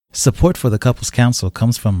Support for the Couples Council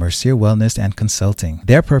comes from Mercier Wellness and Consulting.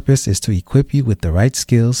 Their purpose is to equip you with the right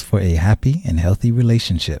skills for a happy and healthy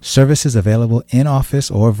relationship. Services available in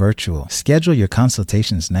office or virtual. Schedule your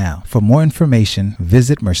consultations now. For more information,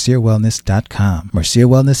 visit mercierwellness.com. Mercier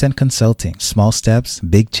Wellness and Consulting. Small steps,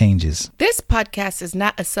 big changes. This podcast is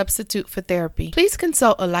not a substitute for therapy. Please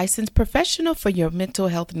consult a licensed professional for your mental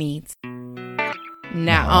health needs.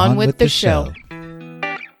 Now on with the show.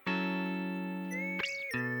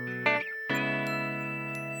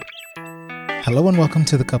 Hello and welcome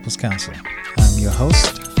to the Couples Council. I'm your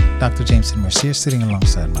host, Dr. Jameson Mercier, sitting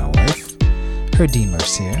alongside my wife, Herdine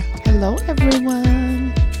Mercier. Hello,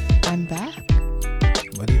 everyone. I'm back.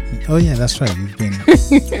 What do you mean? Oh yeah, that's right.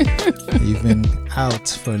 You've been out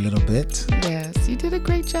for a little bit. Yes, you did a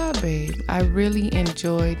great job, babe. I really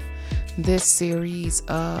enjoyed this series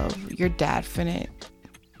of your Dadfinite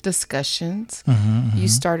discussions. You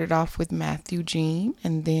started off with Matthew Jean,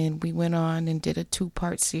 and then we went on and did a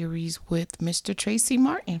 2-part series with Mr. Tracy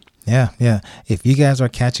Martin. Yeah. If you guys are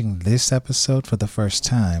catching this episode for the first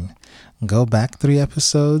time, go back 3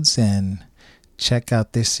 episodes and check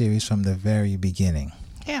out this series from the very beginning.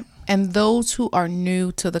 Yeah. And those who are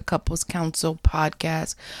new to the Couples Council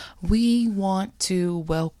podcast, we want to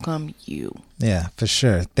welcome you. Yeah, for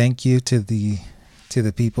sure. Thank you to the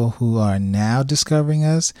people who are now discovering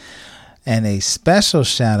us, and a special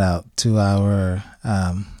shout out to our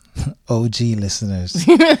OG listeners.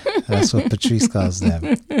 That's what Patrice calls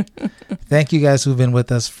them. Thank you guys who've been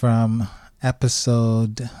with us from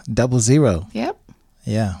episode 00. Yep.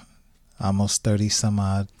 Yeah, almost 30 some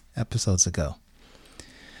odd episodes ago.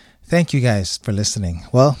 Thank you guys for listening.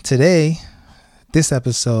 Well, today, this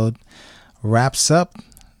episode wraps up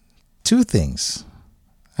 2 things.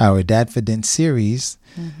 Our Dadfident series,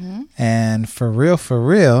 and for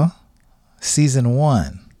real, season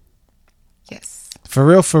 1. Yes. For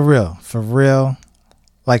real,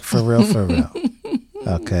 like for real.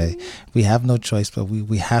 Okay. We have no choice, but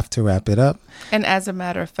we have to wrap it up. And as a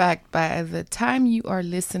matter of fact, by the time you are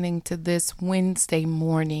listening to this Wednesday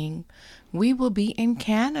morning, we will be in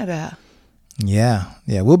Canada. Yeah.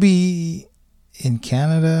 We'll be in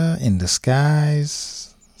Canada, in the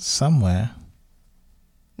skies, somewhere.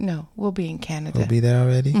 No, we'll be in Canada. We'll be there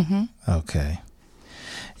already? Okay.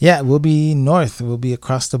 Yeah, we'll be north. We'll be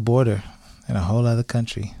across the border in a whole other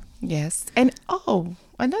country. Yes. And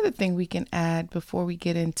another thing we can add before we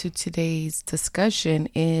get into today's discussion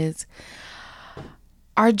is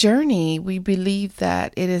our journey. We believe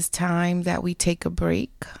that it is time that we take a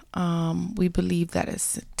break. We believe that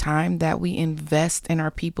it's time that we invest in our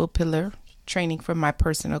people pillar, training from my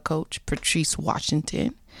personal coach, Patrice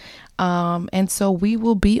Washington. And so we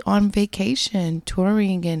will be on vacation,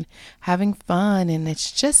 touring and having fun. And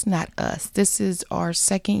it's just not us. This is our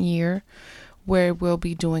 2nd year where we'll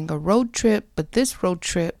be doing a road trip. But this road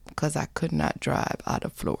trip, because I could not drive out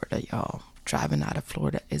of Florida, y'all. Driving out of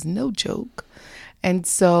Florida is no joke. And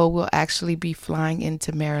so we'll actually be flying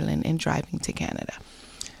into Maryland and driving to Canada.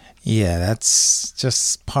 Yeah, that's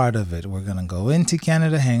just part of it. We're going to go into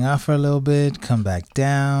Canada, hang out for a little bit, come back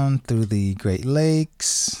down through the Great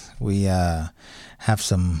Lakes. We have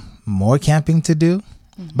some more camping to do.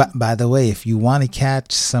 But by the way, if you want to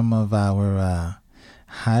catch some of our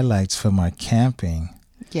highlights from our camping.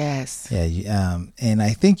 Yes. Yeah, and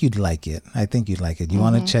I think you'd like it. You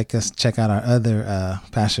want to check out our other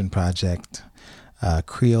passion project,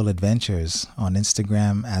 Creole Adventures, on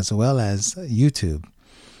Instagram as well as YouTube.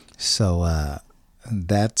 So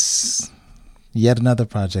that's yet another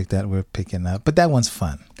project that we're picking up. But that one's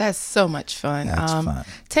fun. That's so much fun. That's fun.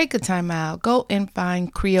 Take a time out. Go and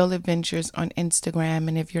find Creole Adventures on Instagram.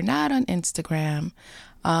 And if you're not on Instagram,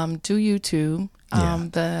 do YouTube.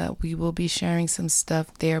 We will be sharing some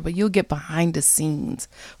stuff there, but you'll get behind the scenes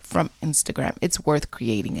from Instagram. It's worth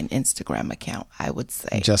creating an Instagram account, I would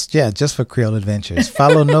say. Just for Creole Adventures.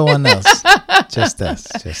 Follow no one else. Just us.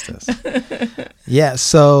 Yeah,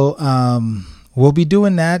 so we'll be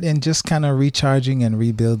doing that and just kind of recharging and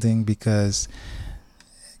rebuilding because,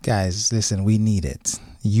 guys, listen, we need it.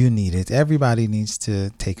 You need it. Everybody needs to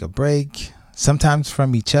take a break, sometimes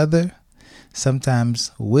from each other,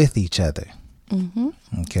 sometimes with each other.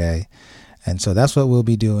 Okay. And so that's what we'll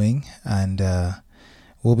be doing. And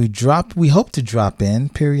we hope to drop in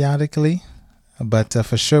periodically, but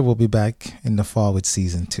for sure we'll be back in the fall with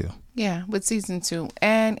season 2. Yeah, with season 2.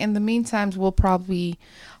 And in the meantime, we'll probably,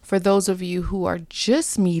 for those of you who are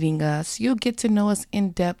just meeting us, you'll get to know us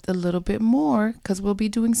in depth a little bit more because we'll be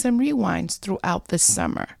doing some rewinds throughout the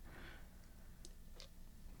summer.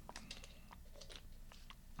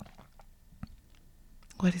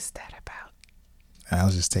 What is that about? I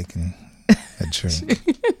was just taking A drink.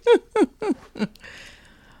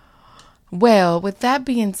 Well, with that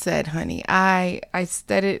being said, honey, I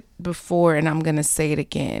said it before and I'm going to say it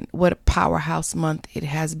again. What a powerhouse month it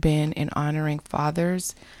has been in honoring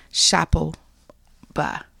fathers. Chapeau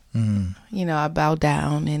bas. You know, I bow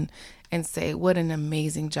down and say, what an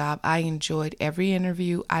amazing job. I enjoyed every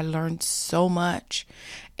interview. I learned so much.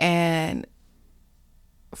 And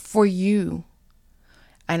for you,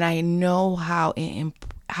 and I know how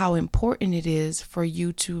important it is for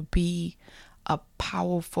you to be a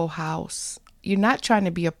powerful house. You're not trying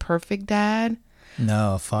to be a perfect dad.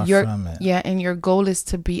 No, far from it. Yeah, and your goal is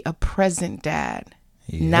to be a present dad.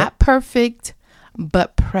 Yep. Not perfect,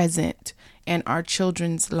 but present in our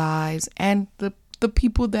children's lives and the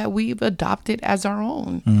people that we've adopted as our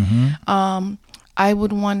own. I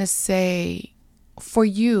would want to say, for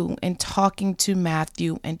you, in talking to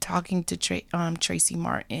Matthew and talking to Tracy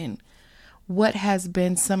Martin, what has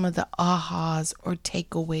been some of the ahas or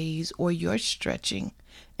takeaways or your stretching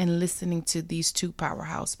and listening to these two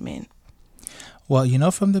powerhouse men? Well, you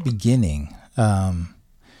know, from the beginning,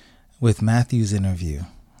 with Matthew's interview,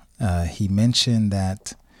 he mentioned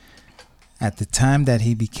that at the time that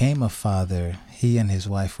he became a father, he and his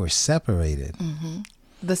wife were separated.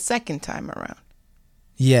 The second time around.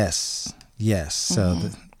 Yes. So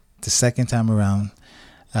the second time around,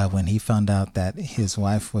 when he found out that his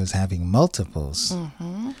wife was having multiples,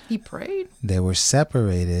 he prayed. They were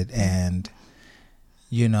separated. And,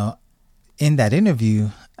 you know, in that interview,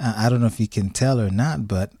 I don't know if you can tell or not,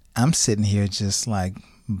 but I'm sitting here just like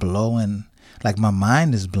blowing, like my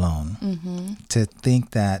mind is blown to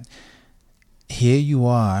think that here you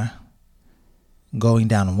are going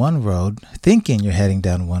down one road, thinking you're heading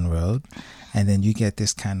down one road, and then you get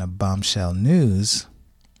this kind of bombshell news,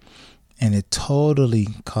 and it totally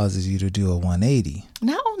causes you to do a 180.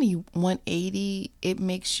 Not only 180, it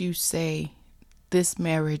makes you say, this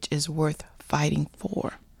marriage is worth fighting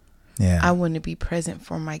for. Yeah. I want to be present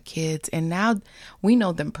for my kids. And now we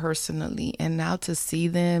know them personally. And now to see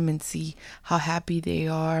them and see how happy they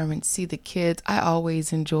are and see the kids, I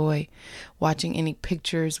always enjoy watching any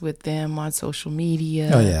pictures with them on social media.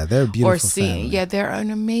 Oh, yeah. They're a beautiful or seeing, family. Yeah, they're an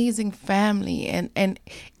amazing family. And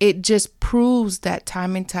it just proves that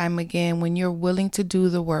time and time again, when you're willing to do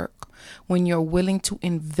the work, when you're willing to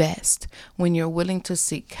invest, when you're willing to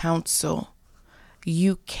seek counsel,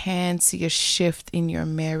 you can see a shift in your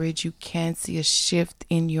marriage. You can see a shift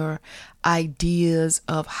in your ideas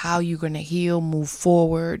of how you're going to heal, move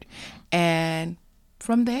forward. And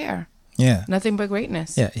from there, nothing but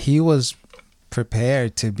greatness. Yeah, he was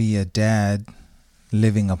prepared to be a dad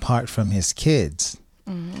living apart from his kids.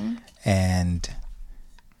 And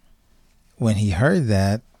when he heard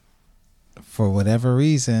that, for whatever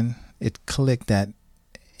reason, it clicked that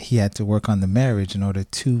he had to work on the marriage in order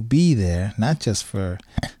to be there, not just for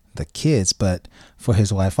the kids, but for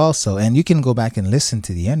his wife also. And you can go back and listen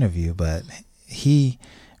to the interview, but he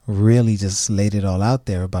really just laid it all out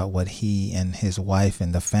there about what he and his wife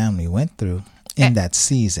and the family went through in that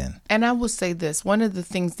season. And I will say this, one of the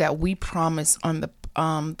things that we promise on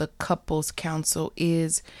the couples council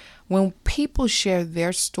is when people share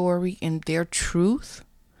their story and their truth,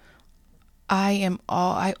 I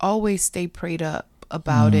always stay prayed up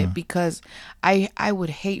about it, because I would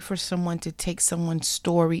hate for someone to take someone's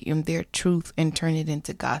story and their truth and turn it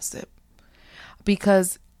into gossip.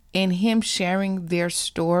 Because in him sharing their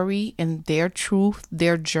story and their truth,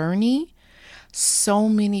 their journey, so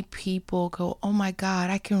many people go, oh my God,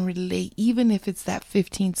 I can relate. Even if it's that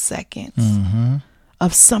 15 seconds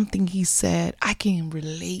of something he said, I can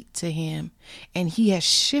relate to him. And he has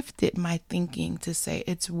shifted my thinking to say,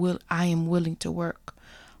 I am willing to work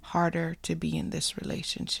harder to be in this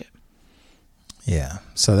relationship. Yeah.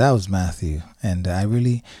 So that was Matthew. And I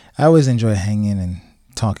always enjoy hanging and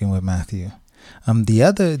talking with Matthew. The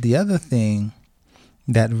other thing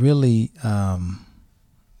that really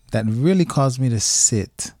caused me to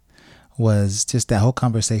sit was just that whole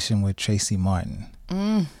conversation with Tracy Martin.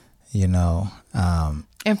 You know,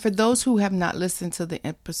 and for those who have not listened to the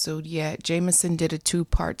episode yet, Jameson did a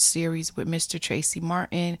 2-part series with Mr. Tracy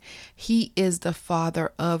Martin. He is the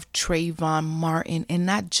father of Trayvon Martin, and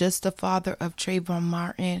not just the father of Trayvon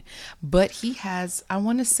Martin, but he has, I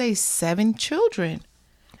want to say, 7 children.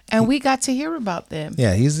 And we got to hear about them.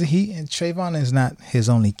 Yeah, Trayvon is not his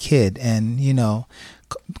only kid, and you know,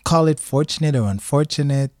 call it fortunate or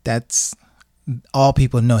unfortunate. That's all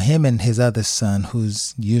people know. Him and his other son,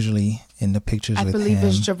 who's usually in the pictures with him. I believe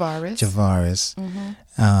it's Javaris.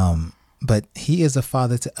 But he is a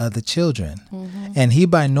father to other children. And he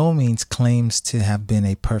by no means claims to have been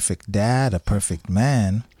a perfect dad, a perfect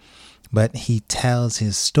man, but he tells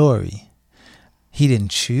his story. He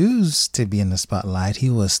didn't choose to be in the spotlight. He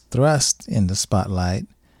was thrust in the spotlight,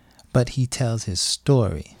 but he tells his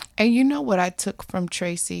story. And you know what I took from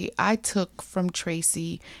Tracy? I took from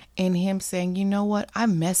Tracy in him saying, you know what? I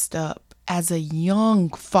messed up as a young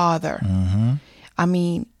father. Mm-hmm. I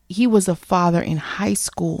mean, he was a father in high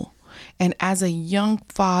school. And as a young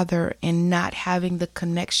father and not having the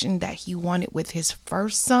connection that he wanted with his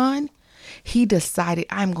first son, he decided,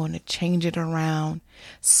 I'm going to change it around.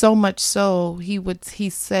 So much so, he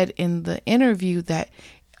said in the interview that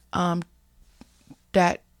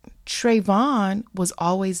that Trayvon was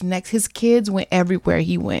always next. His kids went everywhere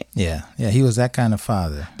he went. Yeah, he was that kind of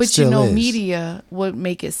father. But Still is. media would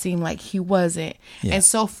make it seem like he wasn't. Yeah. And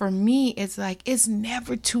so for me, it's like, it's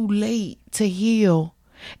never too late to heal.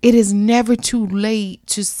 It is never too late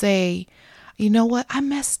to say, you know what, I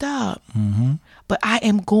messed up, but I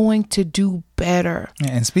am going to do better.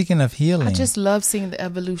 Yeah, and speaking of healing, I just love seeing the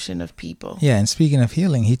evolution of people. Yeah, and speaking of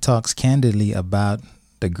healing, he talks candidly about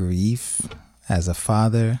the grief as a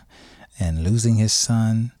father and losing his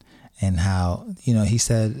son, and how, he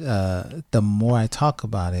said, the more I talk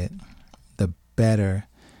about it, the better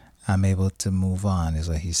I'm able to move on, is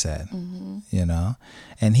what he said.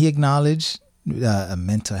 And he acknowledged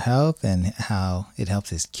mental health and how it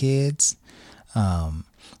helps his kids.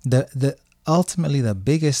 Ultimately the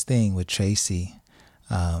biggest thing with Tracy,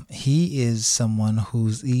 he is someone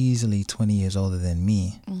who's easily 20 years older than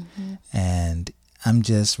me. And I'm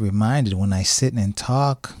just reminded when I sit and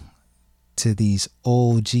talk to these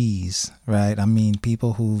OGs, right? I mean,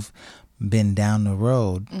 people who've been down the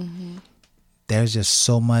road, there's just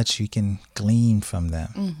so much you can glean from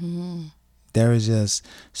them. There is just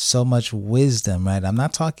so much wisdom, right? I'm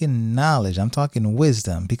not talking knowledge, I'm talking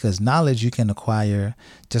wisdom, because knowledge you can acquire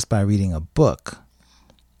just by reading a book,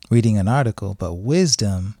 reading an article, but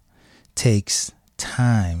wisdom takes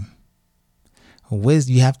time.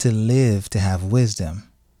 You have to live to have wisdom.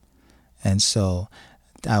 And so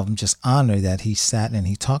I'm just honored that he sat and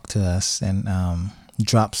he talked to us and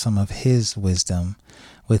dropped some of his wisdom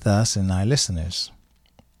with us and our listeners.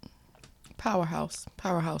 Powerhouse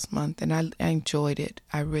month, and I enjoyed it.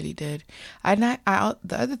 I really did. The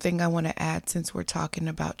other thing I want to add, since we're talking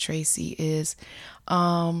about Tracy, is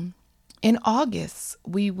in August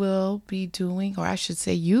we will be doing, or I should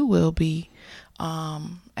say you will be,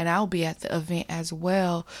 and I'll be at the event as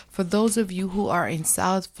well. For those of you who are in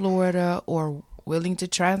South Florida or willing to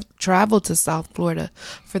travel to South Florida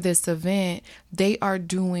for this event, they are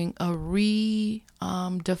doing a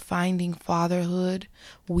defining fatherhood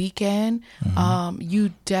weekend.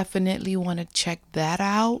 You definitely want to check that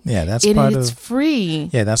out. Yeah, it's free.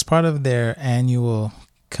 Yeah, that's part of their annual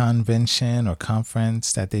convention or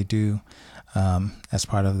conference that they do as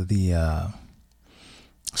part of the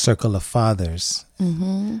Circle of Fathers,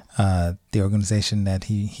 the organization that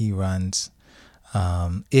he runs.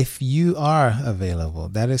 If you are available,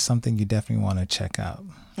 that is something you definitely want to check out.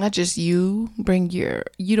 Not just you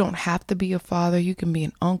don't have to be a father. You can be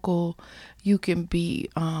an uncle. You can be,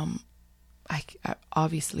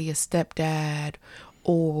 obviously a stepdad,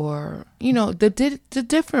 or, the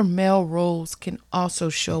different male roles can also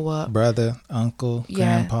show up. Brother, uncle,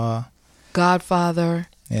 grandpa, godfather.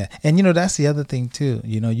 Yeah. And, that's the other thing too.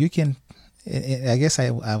 You can, I guess I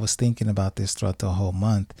was thinking about this throughout the whole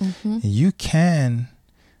month. You can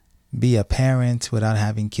be a parent without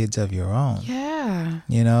having kids of your own. Yeah.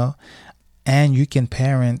 And you can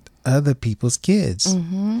parent other people's kids.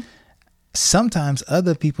 Sometimes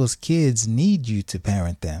other people's kids need you to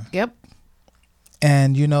parent them. Yep.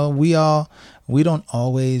 And, we don't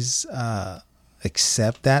always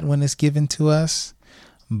accept that when it's given to us.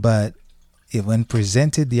 But when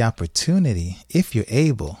presented the opportunity, if you're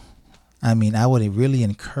able, I would really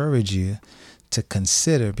encourage you to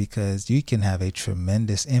consider, because you can have a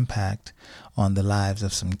tremendous impact on the lives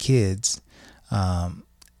of some kids and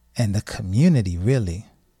the community, really.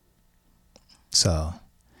 So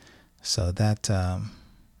that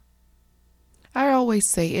I always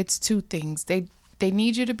say it's two things. They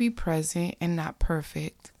need you to be present and not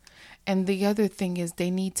perfect. And the other thing is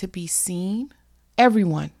they need to be seen.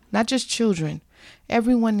 Everyone, not just children.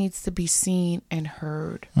 Everyone needs to be seen and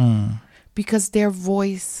heard. Because their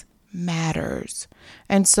voice matters.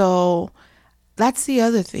 And so that's the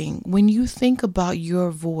other thing. When you think about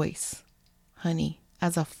your voice, honey,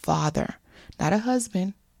 as a father, not a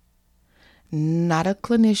husband, not a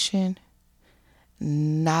clinician,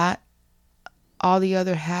 not all the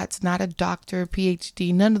other hats, not a doctor,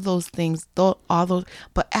 PhD, none of those things, but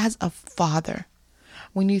as a father,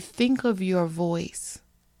 when you think of your voice,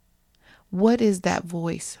 what is that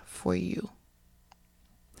voice for you?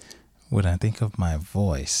 When I think of my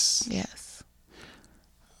voice, yes,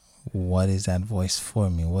 What is that voice for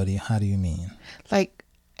me? How do you mean? Like,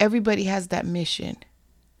 everybody has that mission.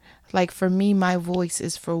 Like, for me, my voice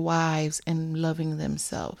is for wives and loving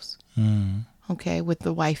themselves. Okay, with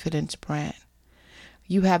the Wifidence brand.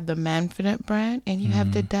 You have the Manfident brand and you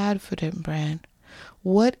have the Dadfident brand.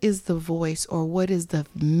 What is the voice, or what is the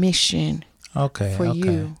mission for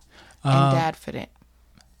you and Dadfident?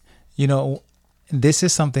 You know, this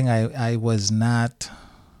is something I was not,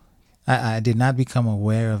 I did not become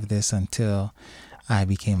aware of this until I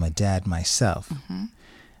became a dad myself.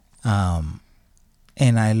 And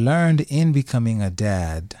I learned in becoming a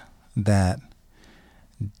dad that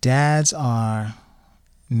dads are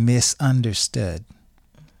misunderstood.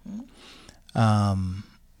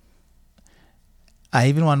 I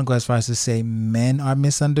even want to go as far as to say men are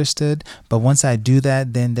misunderstood. But once I do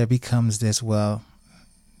that, then there becomes this, well,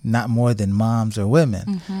 not more than moms or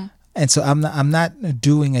women. And so I'm not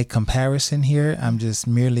doing a comparison here. I'm just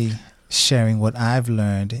merely sharing what I've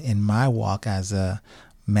learned in my walk as a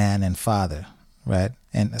man and father, right?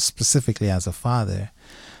 And specifically as a father.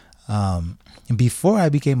 Before I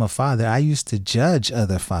became a father, I used to judge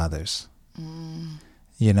other fathers,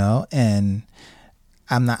 you know, and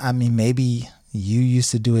maybe you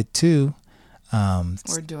used to do it too.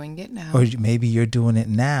 We're doing it now. Or maybe you're doing it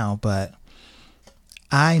now, but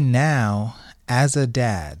I now, as a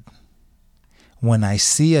dad, when I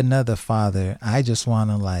see another father, I just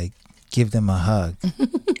want to like give them a hug.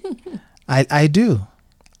 I do.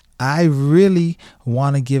 I really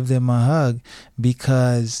want to give them a hug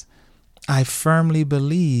because I firmly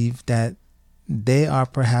believe that they are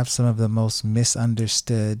perhaps some of the most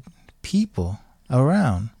misunderstood people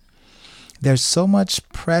around. There's so much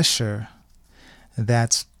pressure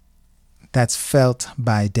that's felt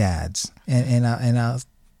by dads, and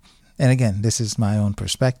again, this is my own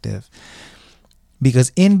perspective,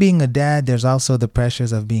 because in being a dad, there's also the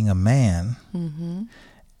pressures of being a man,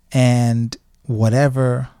 and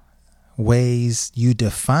whatever ways you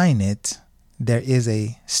define it, there is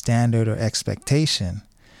a standard or expectation.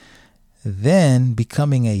 Then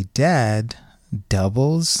becoming a dad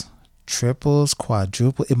doubles, triples,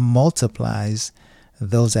 quadruples, it multiplies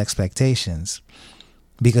those expectations.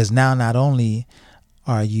 Because now not only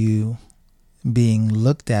are you being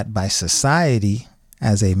looked at by society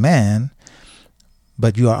as a man,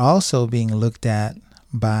 but you are also being looked at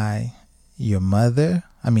by your mother,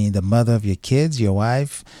 the mother of your kids, your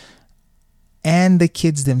wife, and the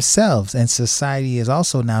kids themselves. And society is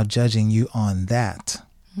also now judging you on that.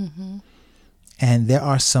 And there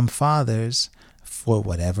are some fathers, for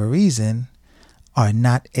whatever reason, are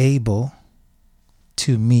not able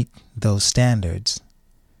to meet those standards.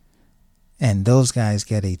 And those guys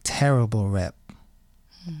get a terrible rep.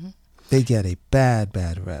 They get a bad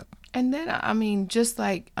rep. And then, just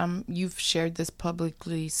like you've shared this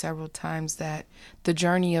publicly several times, that the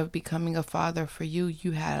journey of becoming a father for you,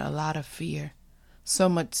 you had a lot of fear. So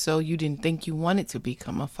much so you didn't think you wanted to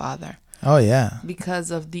become a father. Oh, yeah.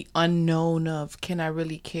 Because of the unknown of, can I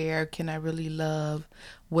really care? Can I really love?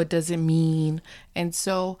 What does it mean? And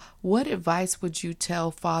so what advice would you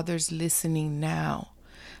tell fathers listening now?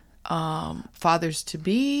 Fathers to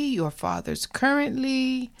be, or fathers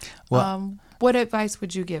currently? Well, what advice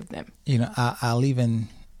would you give them? I'll even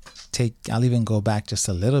go back just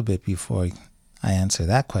a little bit before I answer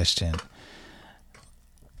that question.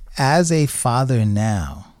 As a father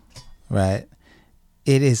now, right,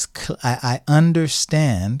 I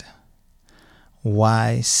understand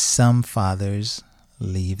why some fathers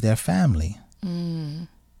leave their family.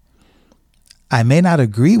 I may not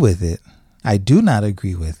agree with it. I do not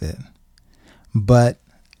agree with it, but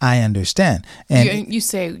I understand. And you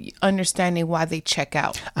say understanding why they check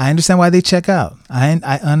out. I understand why they check out.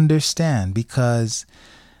 I understand, because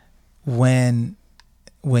when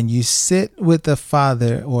you sit with a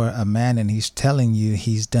father or a man and he's telling you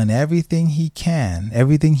he's done everything he can,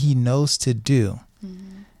 everything he knows to do,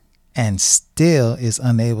 and still is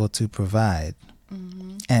unable to provide,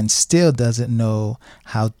 and still doesn't know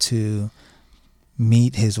how to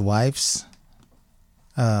meet his wife's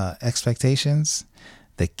expectations,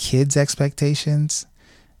 the kids' expectations,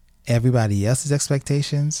 everybody else's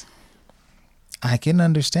expectations, I can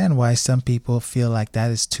understand why some people feel like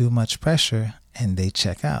that is too much pressure and they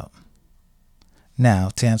check out. Now,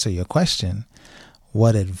 to answer your question,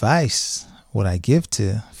 what advice would I give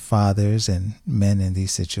to fathers and men in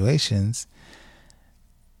these situations?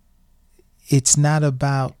 It's not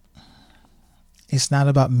about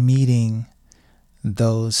meeting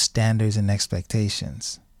those standards and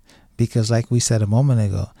expectations. Because like we said a moment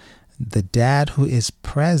ago, the dad who is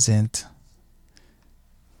present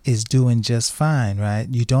is doing just fine, right?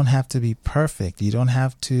 You don't have to be perfect. You don't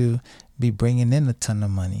have to be bringing in a ton of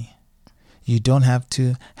money. You don't have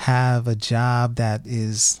to have a job that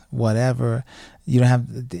is whatever. You don't have,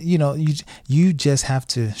 you just have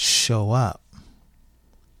to show up.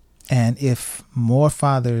 And if more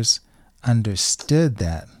fathers understood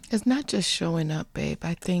that. It's not just showing up, babe.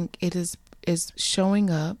 I think it is showing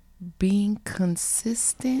up, being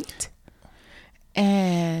consistent,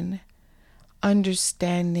 and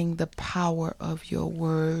understanding the power of your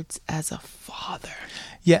words as a father.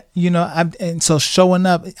 Yeah, and so showing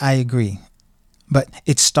up, I agree. But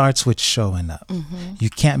it starts with showing up. Mm-hmm. You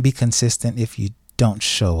can't be consistent if you don't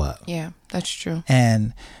show up. Yeah, that's true.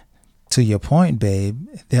 And to your point, babe,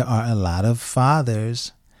 there are a lot of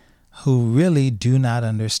fathers who really do not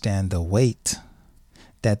understand the weight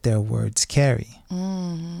that their words carry.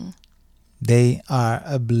 Mm-hmm. They are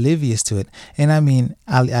oblivious to it. And I mean,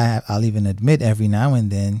 I'll even admit every now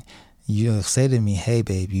and then you'll say to me, hey,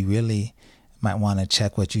 babe, you really might want to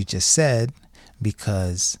check what you just said,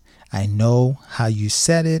 because I know how you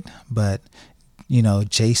said it, but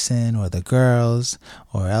Jason or the girls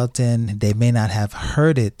or Elton, they may not have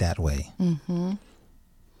heard it that way. Mm-hmm.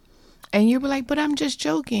 And you're like, but I'm just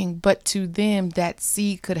joking. But to them, that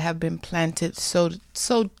seed could have been planted so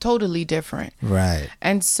totally different. Right.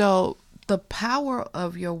 And so the power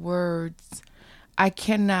of your words, I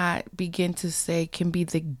cannot begin to say, can be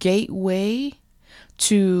the gateway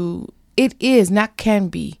to, it is, not can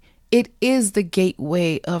be. It is the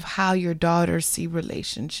gateway of how your daughters see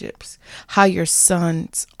relationships, how your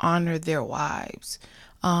sons honor their wives.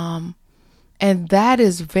 And that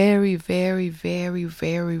is very, very, very,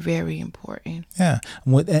 very, very important. Yeah.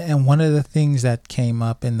 And one of the things that came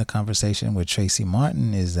up in the conversation with Tracy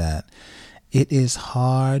Martin is that it is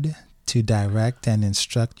hard to direct and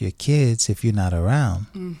instruct your kids if you're not around.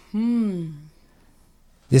 Mm-hmm.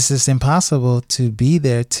 This is impossible to be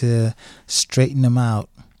there to straighten them out,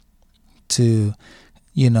 to,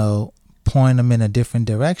 point them in a different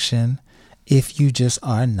direction if you just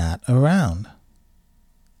are not around.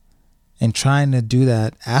 And trying to do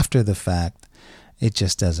that after the fact, it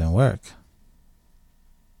just doesn't work.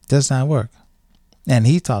 Does not work. And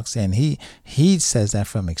he talks, and he says that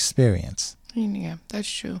from experience. Yeah, that's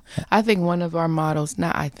true. I think one of our models,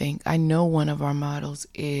 I know one of our models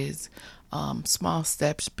is small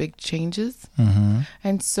steps, big changes. Mm-hmm.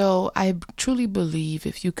 And so I truly believe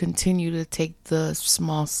if you continue to take the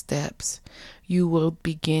small steps, you will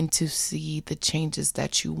begin to see the changes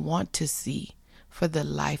that you want to see for the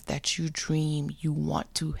life that you dream you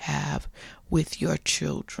want to have with your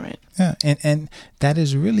children. Yeah, and that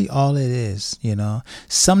is really all it is,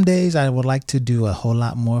 Some days I would like to do a whole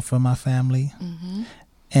lot more for my family. Mm-hmm.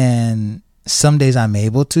 And some days I'm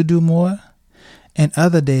able to do more. And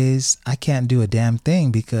other days I can't do a damn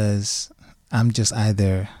thing because I'm just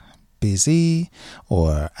either busy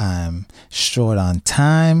or I'm short on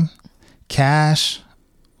time, cash,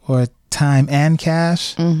 or time and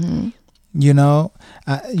cash. Mm-hmm.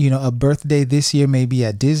 A birthday this year may be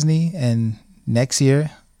at Disney, and next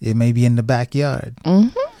year it may be in the backyard.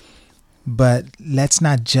 Mm-hmm. But let's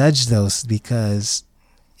not judge those, because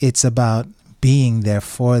it's about being there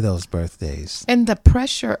for those birthdays. And the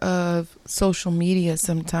pressure of social media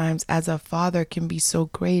sometimes as a father can be so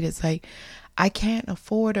great. It's like, I can't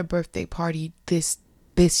afford a birthday party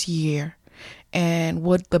this year. And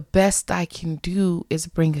what the best I can do is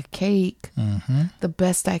bring a cake. Mm-hmm. The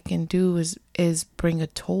best I can do is bring a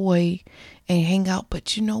toy and hang out.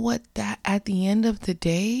 But you know what? That at the end of the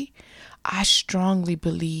day, I strongly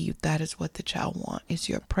believe that is what the child wants. It's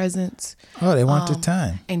your presence. Oh, they want the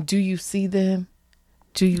time. And do you see them?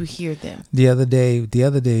 Do you hear them? The other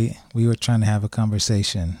day, we were trying to have a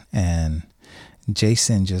conversation, and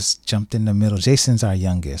Jason just jumped in the middle. Jason's our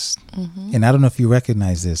youngest. Mm-hmm. And I don't know if you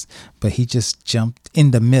recognize this, but he just jumped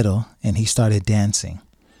in the middle and he started dancing.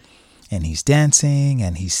 And he's dancing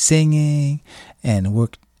and he's singing, and we're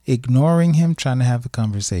ignoring him, trying to have a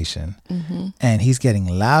conversation. Mm-hmm. And he's getting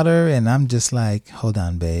louder, and I'm just like, hold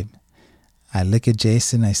on, babe. I look at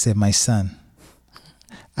Jason. I said, my son,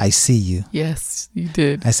 I see you. Yes, you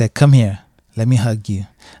did. I said, come here. Let me hug you.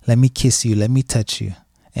 Let me kiss you. Let me touch you.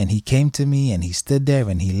 And he came to me and he stood there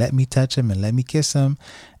and he let me touch him and let me kiss him.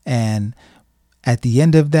 And at the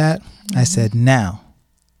end of that, mm-hmm. I said, now,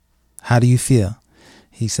 how do you feel?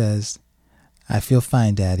 He says, I feel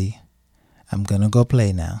fine, Daddy. I'm going to go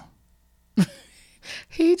play now.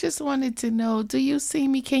 He just wanted to know, do you see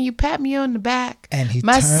me? Can you pat me on the back? And he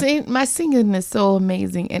my singing is so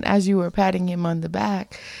amazing. And as you were patting him on the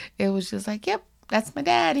back, it was just like, yep, that's my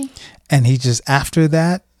daddy. And he just, after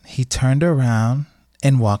that, he turned around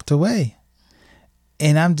and walked away.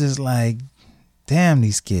 And I'm just like, damn,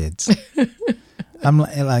 these kids. I'm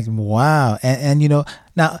like, wow. And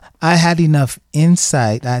now I had enough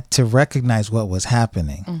insight to recognize what was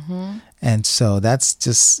happening. Mm-hmm. And so that's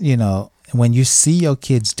just, when you see your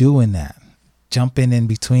kids doing that, jumping in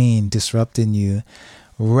between, disrupting you,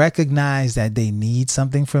 recognize that they need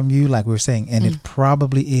something from you, like we were saying. And it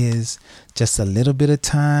probably is just a little bit of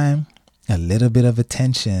time, a little bit of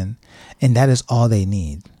attention. And that is all they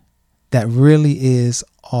need. That really is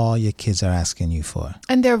all your kids are asking you for.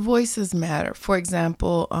 And their voices matter. For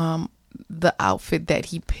example, the outfit that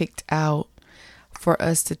he picked out for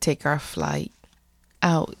us to take our flight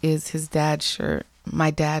out is his dad's shirt.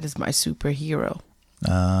 My dad is my superhero.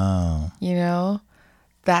 Oh.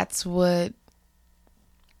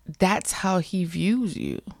 That's how he views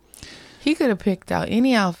you. He could have picked out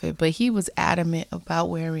any outfit, but he was adamant about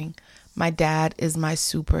wearing my dad is my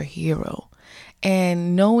superhero.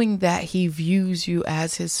 And knowing that he views you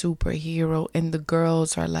as his superhero, and the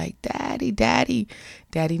girls are like, daddy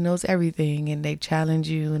knows everything, and they challenge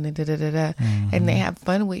you and and they have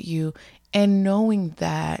fun with you. And knowing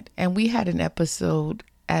that, and we had an episode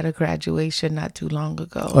at a graduation not too long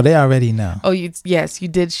ago. Oh, they already know. Oh, yes, you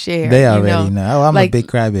did share. They already know. Oh, I'm a big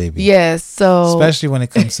crybaby. Yes, so especially when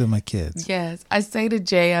it comes to my kids. Yes, I say to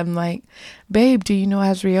Jay, I'm like, babe, do you know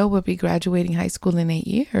Azriel will be graduating high school in 8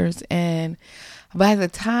 years? And by the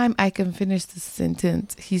time I can finish the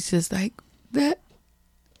sentence, he's just like that,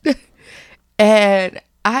 and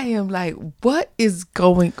I am like, what is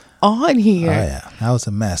going on here? Oh yeah, that was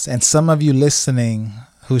a mess. And some of you listening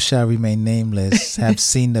who shall remain nameless have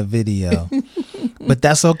seen the video, but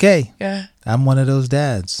that's okay. Yeah, I'm one of those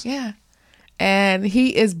dads. Yeah, and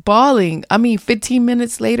he is bawling. 15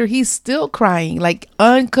 minutes later, he's still crying, like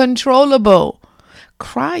uncontrollable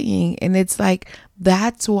crying. And it's like,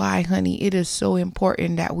 that's why, honey, it is so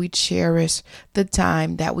important that we cherish the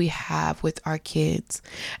time that we have with our kids.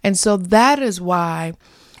 And so that is why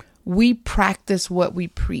we practice what we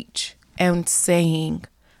preach, and saying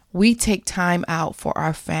we take time out for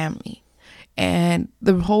our family. And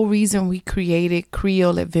the whole reason we created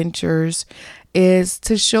Creole Adventures is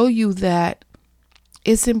to show you that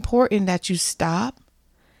it's important that you stop.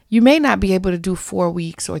 You may not be able to do 4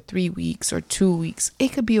 weeks or 3 weeks or 2 weeks.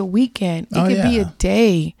 It could be a weekend. It could be a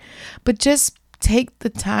day. But just take the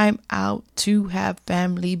time out to have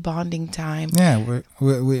family bonding time. Yeah,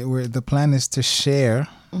 we're the plan is to share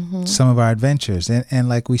some of our adventures. And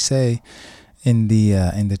like we say in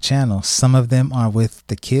the channel, some of them are with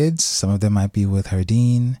the kids. Some of them might be with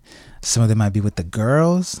Herdine. Some of them might be with the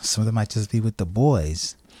girls. Some of them might just be with the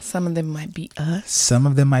boys. Some of them might be us. Some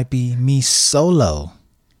of them might be me solo.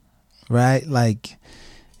 Right? Like,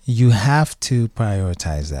 you have to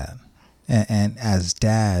prioritize that. And as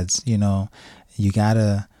dads, you got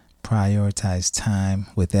to prioritize time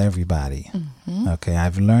with everybody. Okay.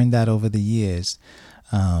 I've learned that over the years.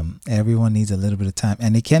 Everyone needs a little bit of time,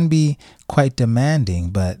 and it can be quite demanding,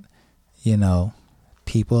 but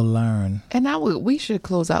people learn. And we should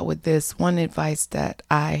close out with this. One advice that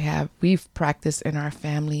we've practiced in our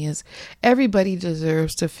family is everybody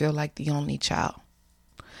deserves to feel like the only child.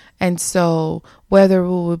 And so whether it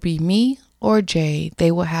will be me or Jay,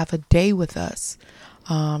 they will have a day with us.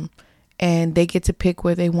 And they get to pick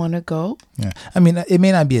where they want to go. Yeah. It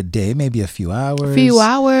may not be a day, maybe a few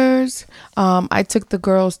hours. I took the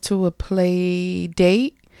girls to a play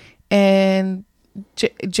date, and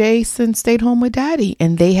Jason stayed home with Daddy,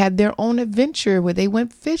 and they had their own adventure where they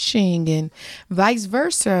went fishing and vice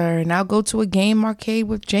versa. And I'll go to a game arcade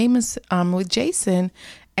with Jason,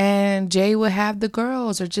 and Jay will have the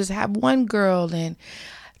girls or just have one girl. And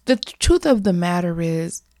the truth of the matter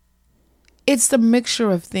is, it's the mixture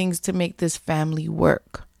of things to make this family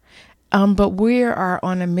work. But we are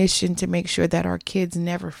on a mission to make sure that our kids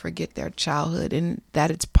never forget their childhood, and that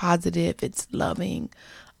it's positive, it's loving,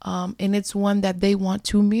 and it's one that they want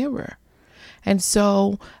to mirror. And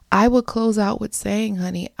so I will close out with saying,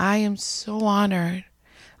 honey, I am so honored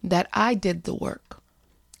that I did the work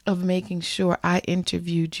of making sure I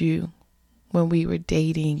interviewed you when we were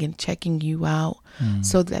dating and checking you out,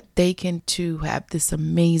 so that they can too have this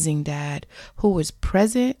amazing dad who was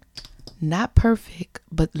present, not perfect,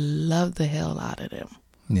 but love the hell out of them.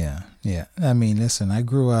 Yeah. Listen, I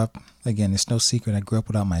grew up, again, it's no secret, I grew up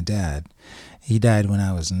without my dad. He died when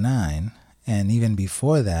I was 9. And even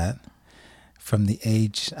before that, from the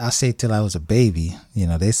age, I'll say till I was a baby,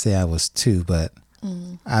 they say I was 2, but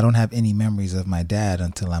I don't have any memories of my dad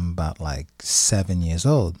until I'm about 7 years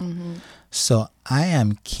old. So I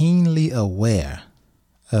am keenly aware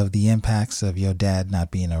of the impacts of your dad not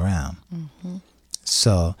being around.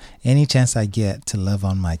 So any chance I get to love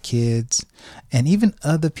on my kids and even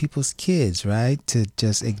other people's kids, right? To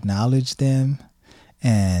just acknowledge them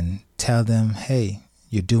and tell them, hey,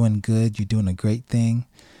 you're doing good. You're doing a great thing.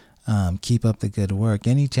 Keep up the good work.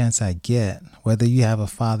 Any chance I get, whether you have a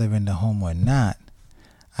father in the home or not,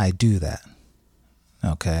 I do that.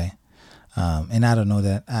 Okay. And I don't know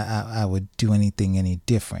that I would do anything any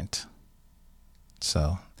different.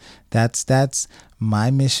 So that's my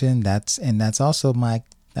mission. That's also my,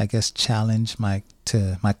 I guess, challenge, my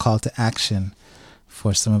call to action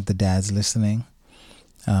for some of the dads listening.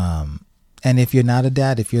 And if you're not a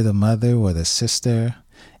dad, if you're the mother or the sister,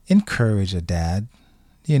 encourage a dad.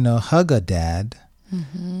 Hug a dad.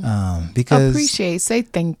 Mm-hmm. Because appreciate, say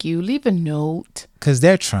thank you, leave a note. Because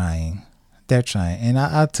they're trying. And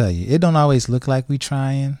I'll tell you, it don't always look like we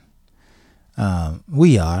trying.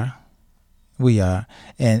 We are.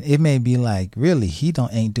 And it may be like, really, he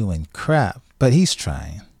ain't doing crap, but he's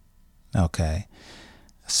trying. Okay.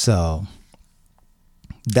 So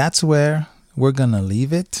that's where we're going to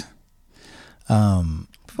leave it.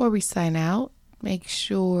 Before we sign out, make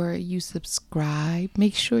sure you subscribe.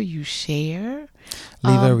 Make sure you share.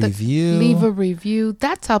 Leave a review. Leave a review.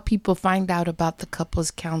 That's how people find out about the Couples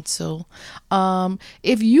Council.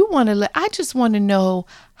 If you want to, I just want to know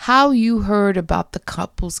how you heard about the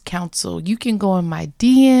Couples Council. You can go in my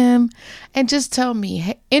DM and just tell me,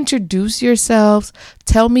 hey, introduce yourselves.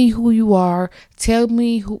 Tell me who you are. Tell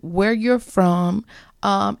me where you're from.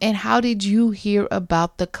 And how did you hear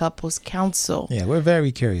about the Couples Council? Yeah, we're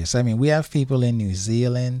very curious. I mean, we have people in New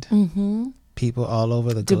Zealand, people all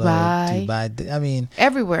over the globe, Dubai. I mean,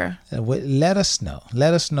 everywhere. Let us know.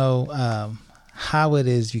 Let us know how it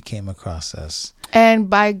is you came across us. And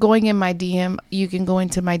by going in my DM, you can go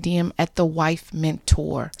into my DM at The Wife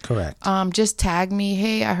Mentor. Correct. Just tag me.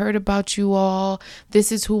 Hey, I heard about you all.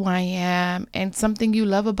 This is who I am, and something you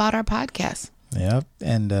love about our podcast. Yep.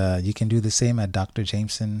 And you can do the same at Dr.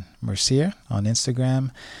 Jameson Mercier on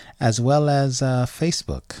Instagram, as well as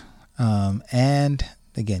Facebook. And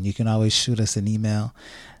again, you can always shoot us an email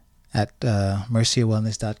at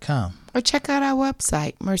mercierwellness.com. Or check out our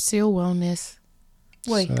website, Mercier Wellness.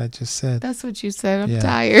 Wait. That's what I just said. That's what you said. I'm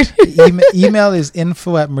tired. Email is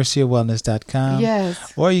info@mercierwellness.com.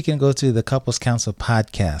 Yes. Or you can go to the Couples Council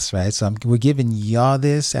podcast, right? So we're giving y'all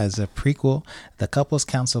this as a prequel. The Couples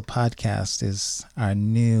Council podcast is our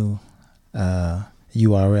new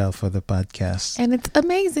URL for the podcast. And it's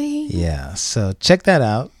amazing. Yeah. So check that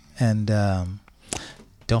out. And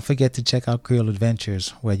don't forget to check out Creole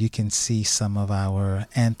Adventures, where you can see some of our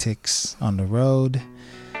antics on the road.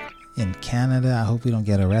 In Canada. I hope we don't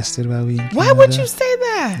get arrested while we in Canada. Why would you say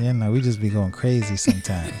that? Yeah, no, we just be going crazy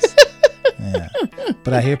sometimes. Yeah.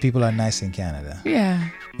 But I hear people are nice in Canada. Yeah.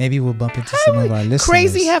 Maybe we'll bump into some of our listeners.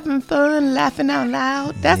 Crazy, having fun, laughing out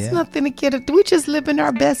loud. That's nothing to get it. We just living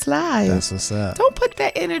our best lives. That's what's up. Don't put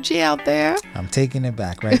that energy out there. I'm taking it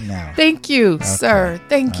back right now. Thank you, sir.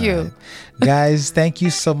 Thank you. Right. Guys, thank you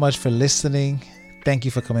so much for listening. Thank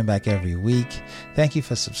you for coming back every week. Thank you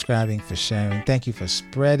for subscribing, for sharing. Thank you for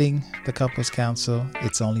spreading the Couples Council.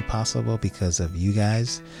 It's only possible because of you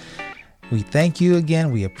guys. We thank you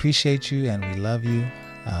again. We appreciate you and we love you.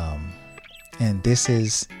 And this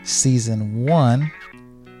is season 1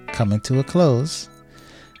 coming to a close.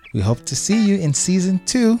 We hope to see you in season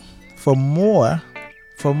 2 for more.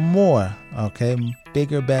 Okay.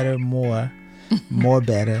 Bigger, better, more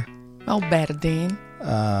better. Oh, better, Dan.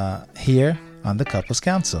 Here on the Couples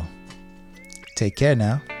Council. Take care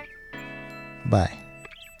now. Bye.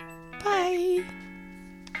 Bye.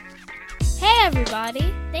 Hey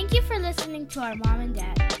everybody, thank you for listening to our mom and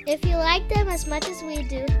dad. If you like them as much as we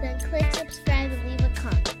do, then click subscribe and leave a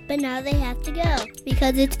comment. But now they have to go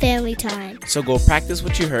because it's family time. So go practice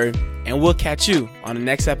what you heard, and we'll catch you on the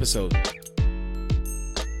next episode.